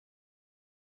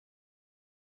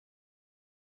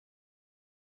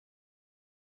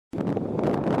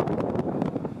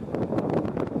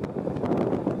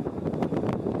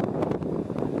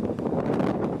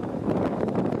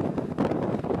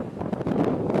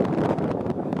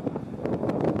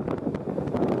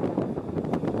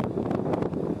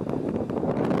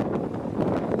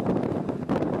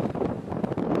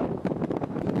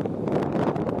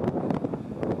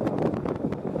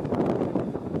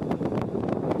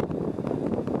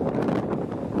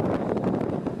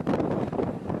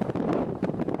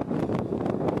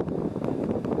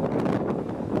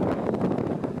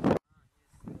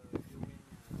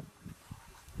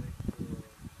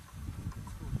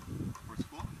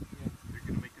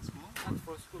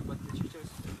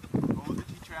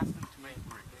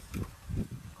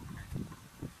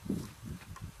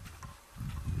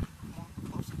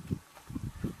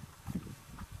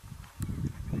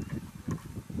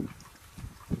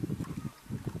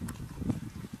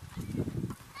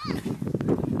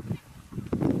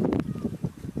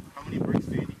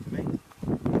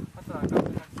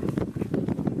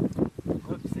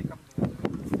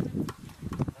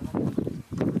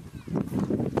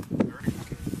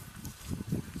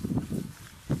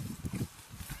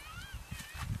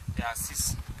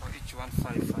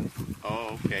Oh,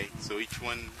 okay. So each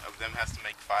one of them has to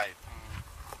make 5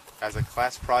 as a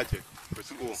class project for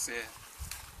school. Yeah.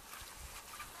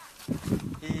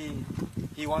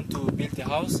 He want to build a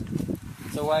house,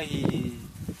 so why he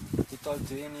told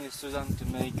to any student to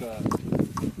make 5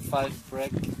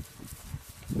 bricks.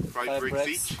 5 bricks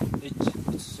each? Each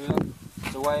student.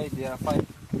 So why they are 5?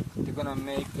 They're gonna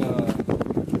make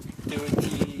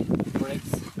 30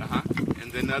 bricks. And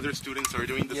then other students are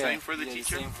doing the same for the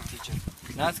teacher? Same for teacher.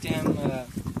 And ask him,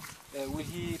 will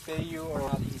he pay you or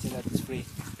not? He said that it's free.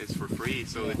 It's for free.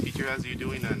 So the teacher has you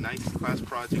doing a nice class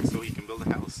project so he can build a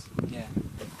house. Yeah.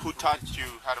 Who taught you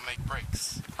how to make bricks?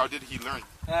 How did he learn?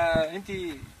 انت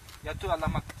يا تو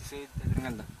علمك تسيد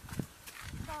رنجلة.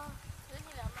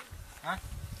 ها؟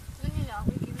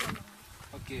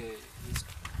 Okay,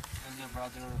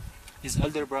 his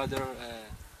elder brother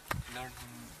learned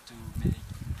him to make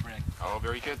brick. Oh,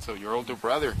 very good. So your older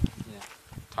brother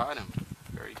taught him.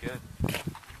 Very good.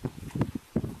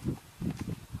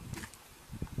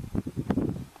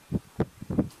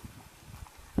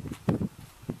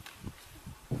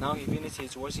 Now he finished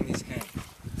his washing his hand.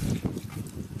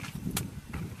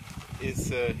 Is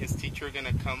his teacher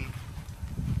gonna come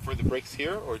for the bricks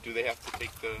here, or do they have to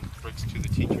take the bricks to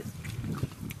the teacher?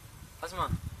 اسمع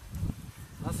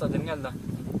هسه دنيلا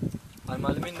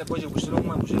المعلمين بيجوا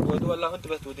بيشتروهم مش بيودوا ولا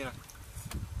انتوا بس تودينا.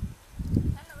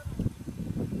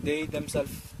 They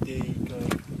themselves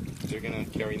they're gonna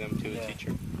carry them to the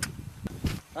teacher.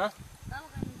 ها؟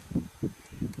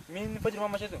 مين فجر ما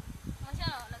مشيتوا؟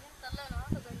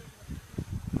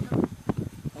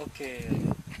 Okay.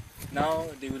 Now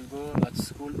they will go at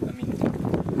school. I mean,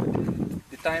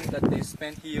 the time that they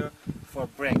spend here for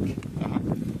break.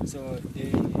 So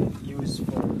they use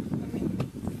for,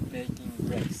 making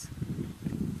bricks.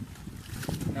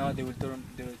 Now they will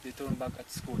they turn back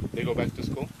at school. They go back to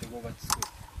school? They go back to school.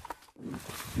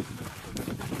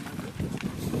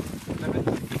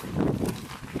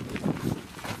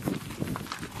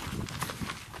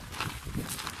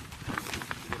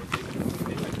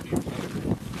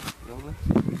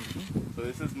 So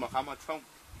this is Muhammad's home.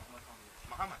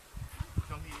 Muhammad,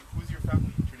 tell me, who's your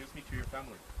family? Introduce me to your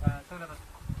family.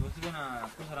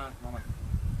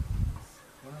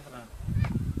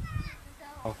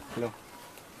 Oh, hello.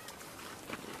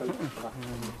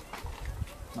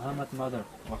 Muhammad's mother.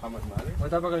 Muhammad's mother?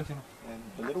 What about you? And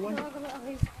the little one?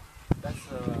 That's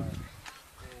the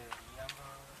younger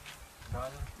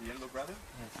brother. The younger brother?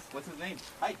 Yes. What's his name?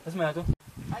 Hi. That's my auto.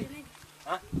 Hi.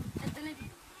 Huh?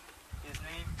 His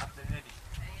name? Abdelnadi.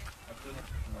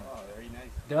 Oh, very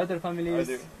nice. The other families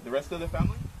The rest of the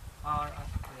family? are at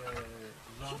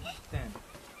zone 10.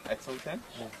 At zone 10?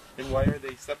 Yes. And why are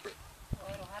they separate?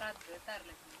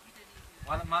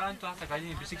 Malah انتوا هسه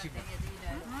قاعدين بسكسكوا.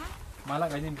 malah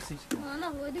قاعدين بسكسكوا.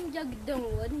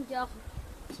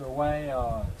 So why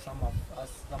some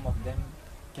of them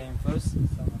came first,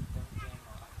 some of them came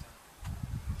after.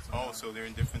 Oh, so they're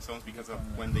in different zones because of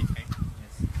when they came?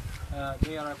 Yes.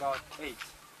 They are about 8.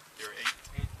 There are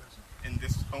 8 persons in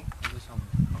this home? in this home.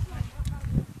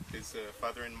 His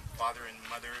father and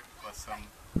mother plus some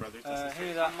brothers and sisters?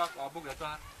 Hey, أمك وأبوك يا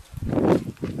طاهر.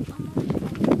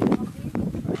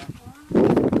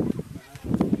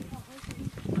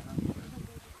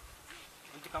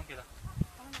 أنت كم كده؟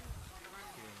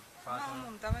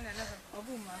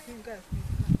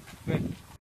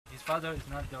 His father is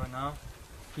not there now.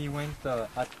 He went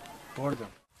at border.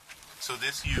 So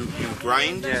this you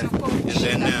grind, and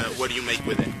then what do you make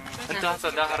with it? أنت هسه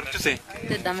ده هرجسي.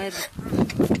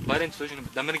 بعدين تسوي شنو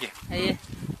دمرقة.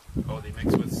 Oh, they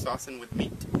mix with sauce and with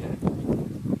meat? Yeah.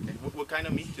 Okay. What kind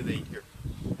of meat do they eat here?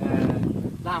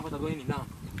 لحم كده قوي لحم.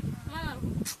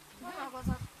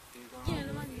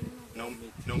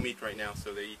 No meat right now,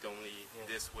 so they eat only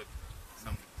this with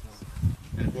some.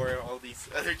 And who are all these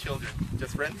other children?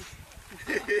 Just friends?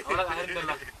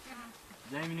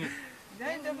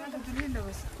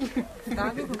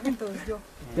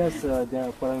 Yes, they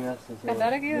are following us.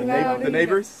 The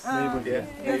neighbors? Neighbors. Yeah.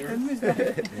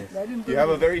 You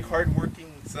have a very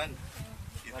hard-working son.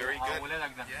 He's very good.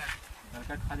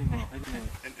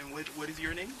 Yeah. And what is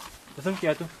your name?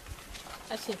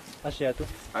 أشياء.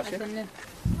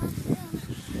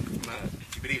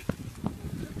 Jibril.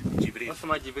 Jibril.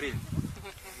 اسمه جبريل.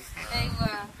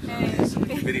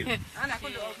 Jibril.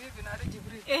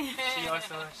 She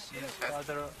also, she's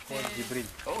father called Jibril.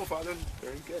 Oh, father,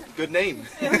 very good. Good name.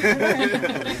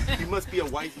 He must be a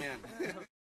wise man.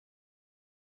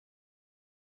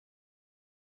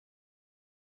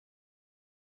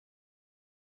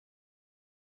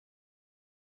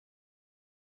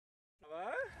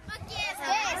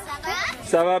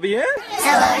 Ça va bien?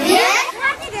 Ça va bien?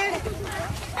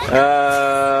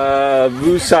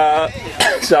 Vous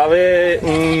savez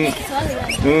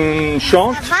un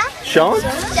chant? Chante?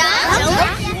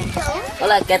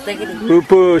 Vous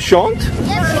pouvez chanter?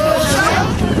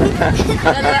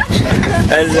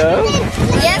 Hello?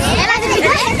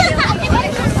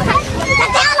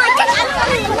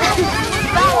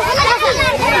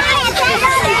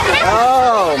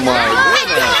 Oh my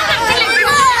goodness.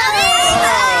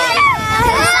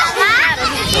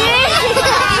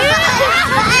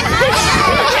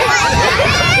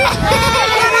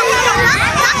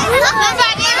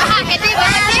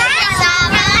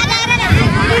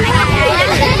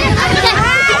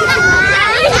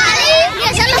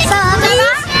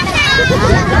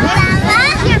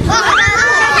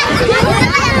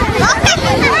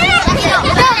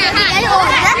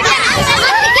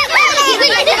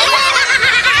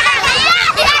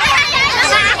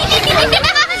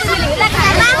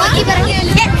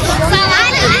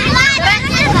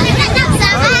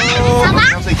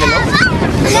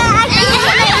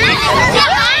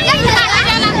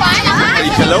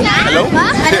 Hello? Hello?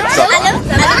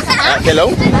 Hello?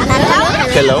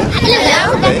 Hello?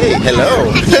 Hey, hello.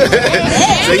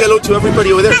 Say hello to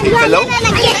everybody over there. Hello?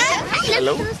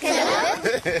 Hello?